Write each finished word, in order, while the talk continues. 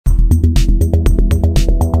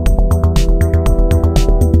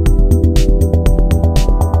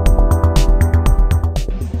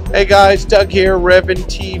Hey guys, Doug here, Revin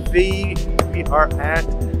TV. We are at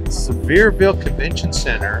Sevierville Convention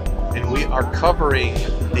Center and we are covering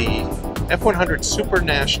the F100 Super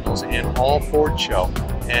Nationals and All Ford Show.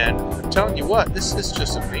 And I'm telling you what, this is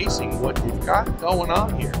just amazing what you've got going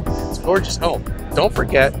on here. It's a gorgeous home. Don't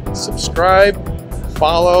forget, subscribe,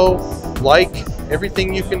 follow, like,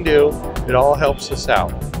 everything you can do. It all helps us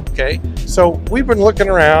out, okay? So we've been looking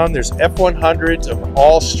around. There's F100s of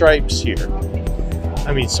all stripes here.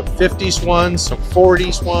 I mean, some 50s ones, some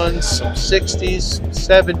 40s ones, some 60s, some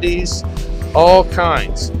 70s, all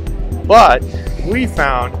kinds. But we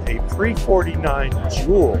found a pre-49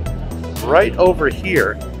 Jewel right over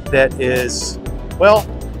here that is, well,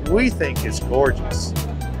 we think is gorgeous.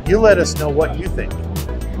 You let us know what you think.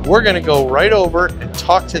 We're going to go right over and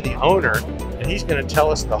talk to the owner, and he's going to tell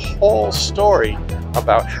us the whole story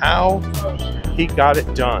about how he got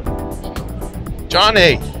it done.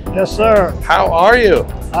 Johnny. Yes, sir. How are you?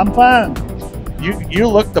 I'm fine. You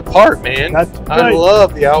look the part, man. That's great. I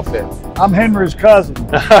love the outfit. I'm Henry's cousin.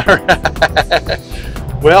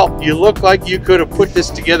 Well, you look like you could have put this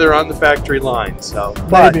together on the factory line. So,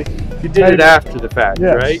 but Maybe. you did it after the fact,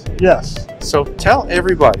 Yes. right? Yes. So tell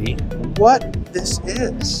everybody what this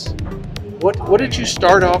is. What did you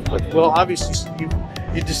start off with? Well, obviously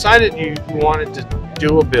you decided you wanted to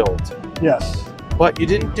do a build. Yes. But you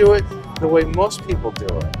didn't do it the way most people do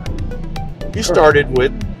it. You started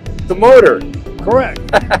with the motor. Correct.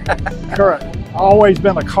 Correct. Always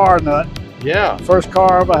been a car nut. Yeah. First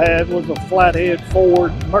car I ever had was a flathead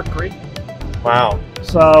Ford Mercury. Wow.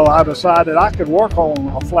 So I decided I could work on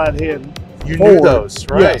a flathead You Ford. knew those,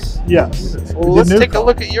 right? Yes. Yes. Well, let's take a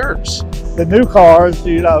look at yours. The new cars,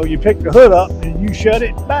 you know, you pick the hood up and you shut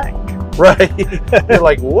it back. Right. You're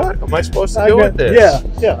like, what am I supposed to do with this? Yeah.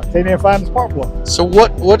 Yeah. Can't even find the spark plug. So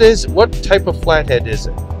what type of flathead is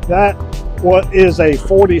it? That what is a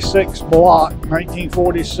 46 block,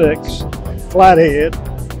 1946 flathead.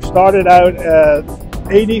 Started out at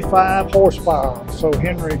 85 horsepower, so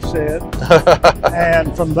Henry said.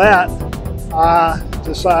 And from that, I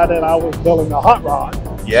decided I was building a hot rod.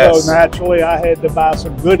 Yes. So naturally, I had to buy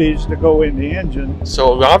some goodies to go in the engine.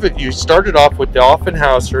 So you started off with the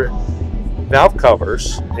Offenhauser valve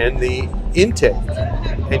covers and the intake,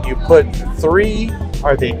 and you put three.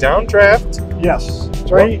 Are they downdraft? Yes,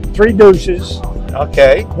 three douches.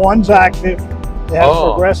 Okay. One's active. They have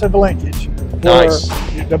progressive linkage. Nice.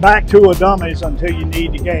 The back two are dummies until you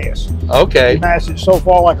need the gas. Okay. You mash it so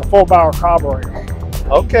far like a 4-barrel carburetor.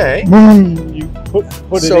 Okay. Boom, you put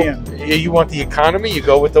So it in. you want the economy, you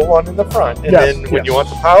go with the one in the front, and Yes, then when yes. you want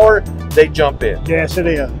the power, they jump in. Yes, it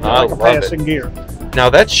is. I Like a love passing it. gear. Now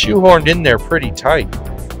that's shoehorned in there pretty tight.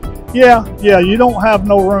 Yeah, you don't have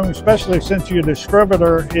no room, especially since your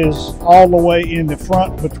distributor is all the way in the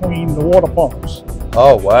front between the water pumps.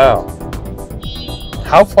 Oh wow!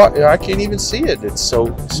 How far? I can't even see it. It's so.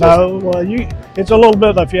 No, it's a little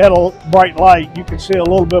bit. If you had a bright light, you could see a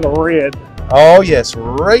little bit of red. Oh yes,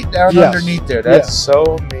 right down Yes. underneath there. That's Yes. so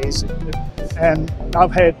amazing. And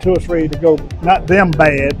I've had 2 or 3 to go, not them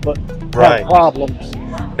bad, but Right. have problems.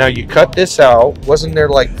 Now you cut this out. Wasn't there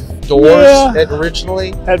like doors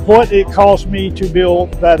originally? At what it cost me to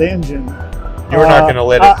build that engine, You were not going to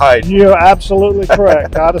let it hide. You're absolutely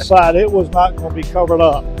correct. I decided it was not going to be covered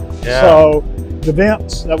up. Yeah. So the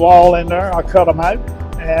vents that were all in there, I cut them out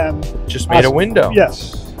and Just made a window.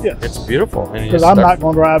 Yes. It's beautiful. Because I'm not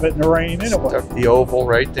going to drive it in the rain anyway. Stuck the oval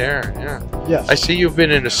right there. Yeah. Yes. I see you've been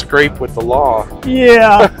in a scrape with the law.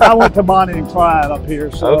 Yeah, I went to Bonnie and Clyde up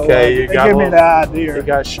here, so Okay, you they got give me the idea. You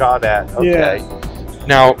got shot at. Okay. Yeah.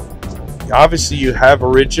 Now, obviously, you have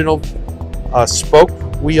original spoke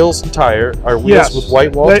wheels and wheels Yes. with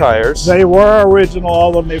white wall tires. They were original,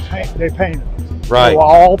 all of them they painted. Right. They were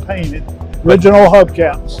all painted. Original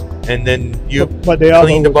hubcaps. And then you But the other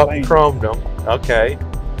cleaned them was up and painted. chromed them. Okay.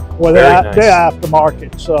 Well, Very nice. they're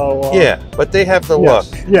aftermarket, so Yeah, but they have the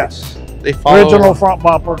yes, look. Yes. They follow. Original front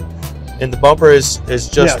bumper. And the bumper has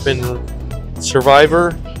just Yes. been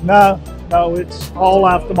Survivor. No, it's all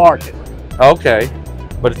aftermarket. Okay.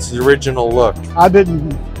 But it's the original look. I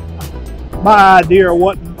didn't. My idea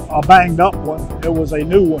wasn't a banged up one. It was a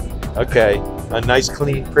new one. Okay. A nice,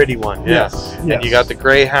 clean, pretty one. Yeah. Yes. And you got the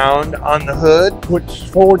Greyhound on the hood. Which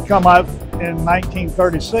Ford come out in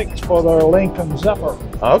 1936 for their Lincoln Zephyr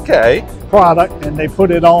Okay. product, and they put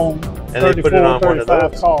it on And they put it on one of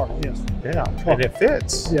 35 those. car. Yes. Yeah, and it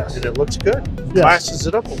fits. Yes. And it looks good. Yes. Classes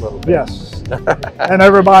it up a little bit. Yes. And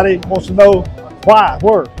everybody wants to know why,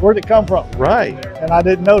 where'd it come from? Right. And I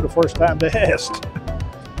didn't know the first time they asked.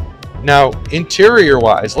 Now, interior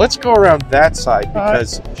wise, let's go around that side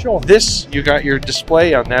because Sure. this, you got your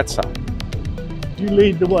display on that side. You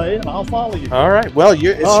lead the way, and I'll follow you. All right. Well,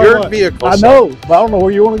 it's All your right. vehicle. I so know, but I don't know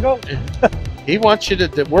where you want to go. He wants you to.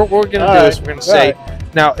 What we're going to do All is we're going to say,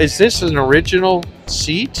 right. now, is this an original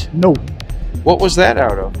seat? No, What was that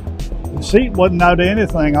out of? the seat wasn't out of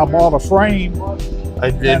anything. I bought a frame,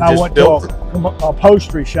 and I went to a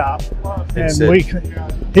upholstery shop,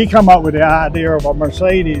 and he come up with the idea of a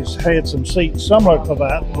Mercedes had some seats similar to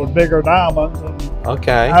that with bigger diamonds, and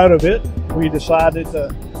Okay. out of it we decided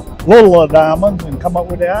to little diamonds and come up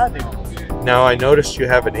with the idea. Now I noticed you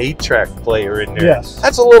have an 8-track player in there. Yes.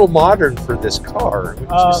 That's a little modern for this car,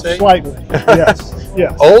 wouldn't you say? Slightly, yes,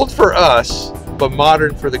 yes. Old for us, but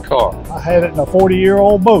modern for the car. I had it in a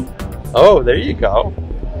 40-year-old boat. Oh, there you go.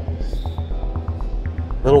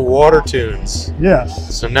 Little water tunes.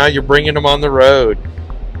 Yes. So now you're bringing them on the road.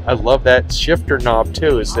 I love that shifter knob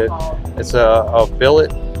too. It's a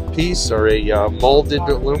billet piece or a molded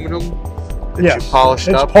aluminum that Yes. you polished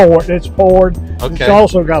It's up? poured. It's poured. Okay. It's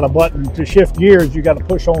also got a button to shift gears. You got to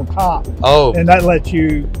push on top, Oh, and that lets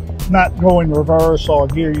you not go in reverse or a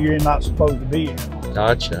gear you're not supposed to be in.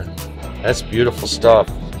 gotcha. That's beautiful stuff.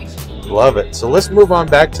 Love it. So let's move on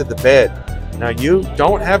back to the bed. Now you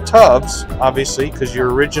don't have tubs, obviously, because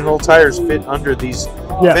your original tires fit under these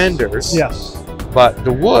Yes. fenders. Yes. But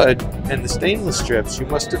the wood and the stainless strips, you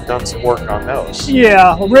must have done some work on those.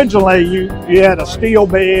 Yeah. Originally, you had a steel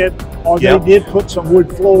bed, or Yep. they did put some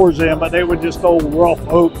wood floors in, but they were just old rough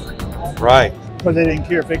oak, Right. but they didn't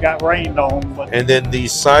care if it got rained on. But And then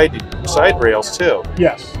these side rails too,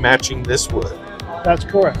 yes, matching this wood. that's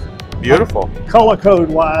correct. Beautiful. Color code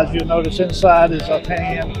wise, you'll notice inside is a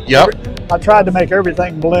tan. Yep. I tried to make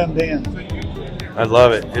everything blend in. I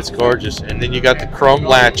love it. It's gorgeous. And then you got the chrome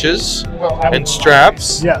latches and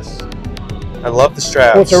straps. Yes. I love the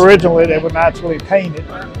straps. Which originally they were naturally painted.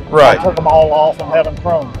 I Right. took them all off and had them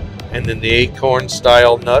chrome. And then the acorn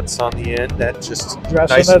style nuts on the end. That just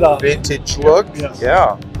Dressing nice it up. vintage look. Yes.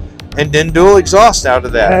 Yeah. And then dual exhaust out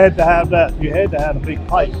of You that. had to have that. You had to have the big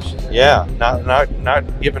pipes. Yeah. Not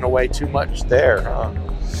giving away too much there, huh?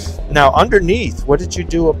 Now underneath, what did you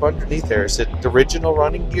do up underneath there? Is it the original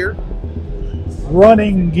running gear?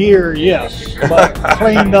 Running gear, yes, but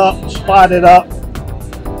cleaned up, spotted up.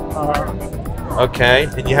 Okay.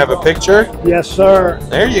 And you have a picture? Yes, sir.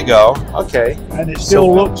 There you go. Okay. And it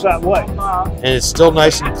still looks that way. And it's still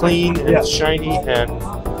nice and clean and Yes. shiny and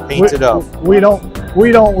painted up. We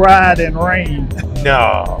don't ride in rain.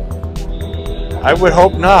 No. I would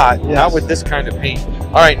hope not. Yes. Not with this kind of paint.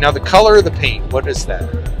 All right, now the color of the paint, what is that?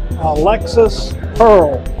 Lexus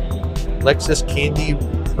Pearl. Lexus Candy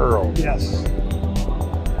Pearl. Yes.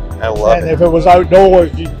 I love And it. if it was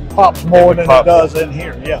outdoors, it pops more would than pop. it does in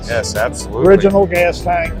here. Yes. Yes, absolutely. Original gas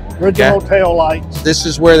tank, original tail lights. This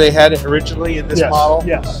is where they had it originally in this Yes. model?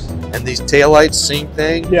 Yes. And these taillights, same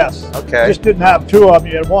thing? Yes. Okay. Just didn't have two of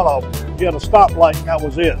them. You had one of them. You had a stoplight, and that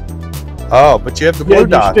was it. Oh, but you have the blue You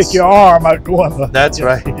dots. stick your arm out the window. That's Yes,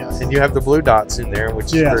 right. yes. And you have the blue dots in there, which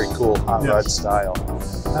is Yes. very cool, hot rod Yes. style.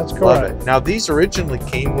 That's Love correct. it. Now these originally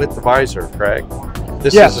came with the visor, Craig.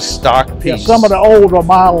 This Yes. is a stock Yeah, piece. some of the older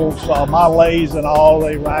models, Model A's and all,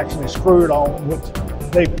 they were actually screwed on. Which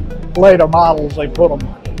they later models, they put them,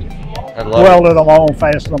 I love it. welded them on,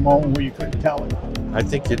 fastened them on where you couldn't tell it. I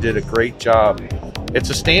think you did a great job. It's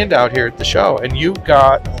a standout here at the show, and you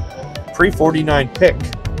got pre-49 pick.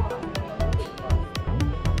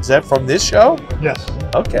 Is that from this show? Yes.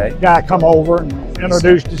 Okay. Guy come over and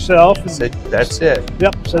introduced himself. And, Said that's it.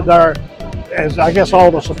 yep. Said there, as I guess all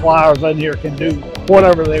the suppliers in here can do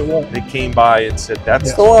whatever they want. They came by and said that's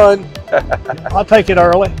Yes. the one. I'll take it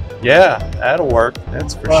early. Yeah, that'll work.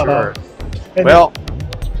 That's for But, sure. and- Well,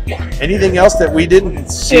 anything else that we didn't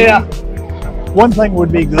see? Yeah. One thing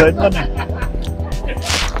would be good. Let me.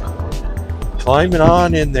 Climbing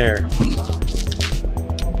on in there.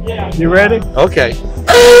 You ready? Okay.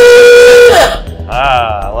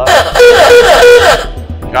 Ah, I love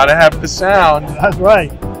it. Gotta have the sound. That's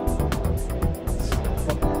right.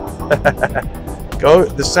 Go.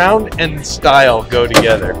 The sound and style go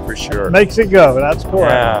together for sure. Makes it go. That's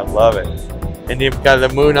correct. Yeah, love it. And you've got the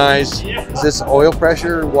moon eyes. Is this oil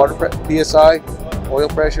pressure, water PSI, oil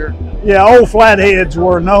pressure? Yeah, old flatheads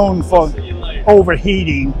were known for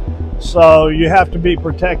overheating, so you have to be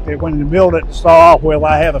protected. When you build it to start off with,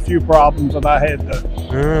 I had a few problems that I had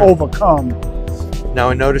to overcome. Now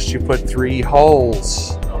I noticed you put 3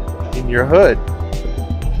 holes in your hood.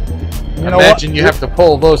 You know Imagine what? you have to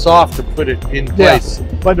pull those off to put it in place. Yeah,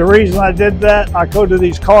 but the reason I did that, I go to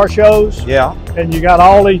these car shows, Yeah. and you got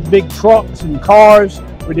all these big trucks and cars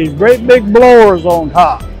with these great big blowers on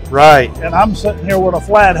top. Right. And I'm sitting here with a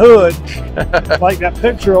flat hood, like that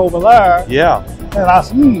picture over there. Yeah. And I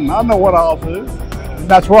said, I know what I'll do. And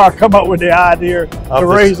that's where I come up with the idea to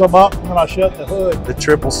raise them up when I shut the hood. The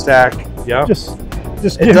triple stack. Yeah. Just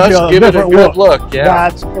it does give it a good look. Yeah.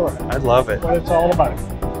 That's correct. I love it. What it's all about.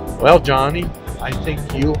 Well, Johnny, I think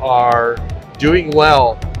you are doing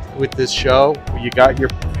well with this show. You got your.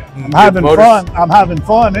 I'm having fun. I'm having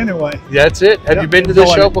fun anyway. That's it. Have you been to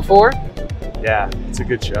this show before? Yeah, it's a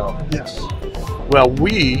good show. Yes. Well,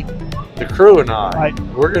 we, the crew and I, Right.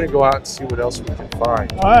 we're going to go out and see what else we can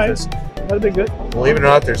find. All right. That'd be good. Believe it or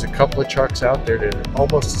not, there's a couple of trucks out there that are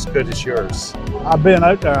almost as good as yours. I've been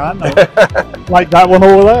out there. I know. Like that one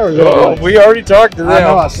over there. Oh, we already talked to them. I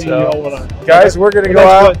know. I see you over there. Guys, we're going to go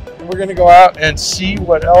out. We're going to go out and see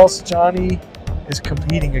what else Johnny is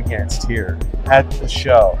competing against here at the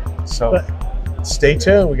show. So stay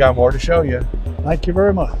tuned. We got more to show you. Thank you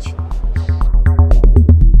very much.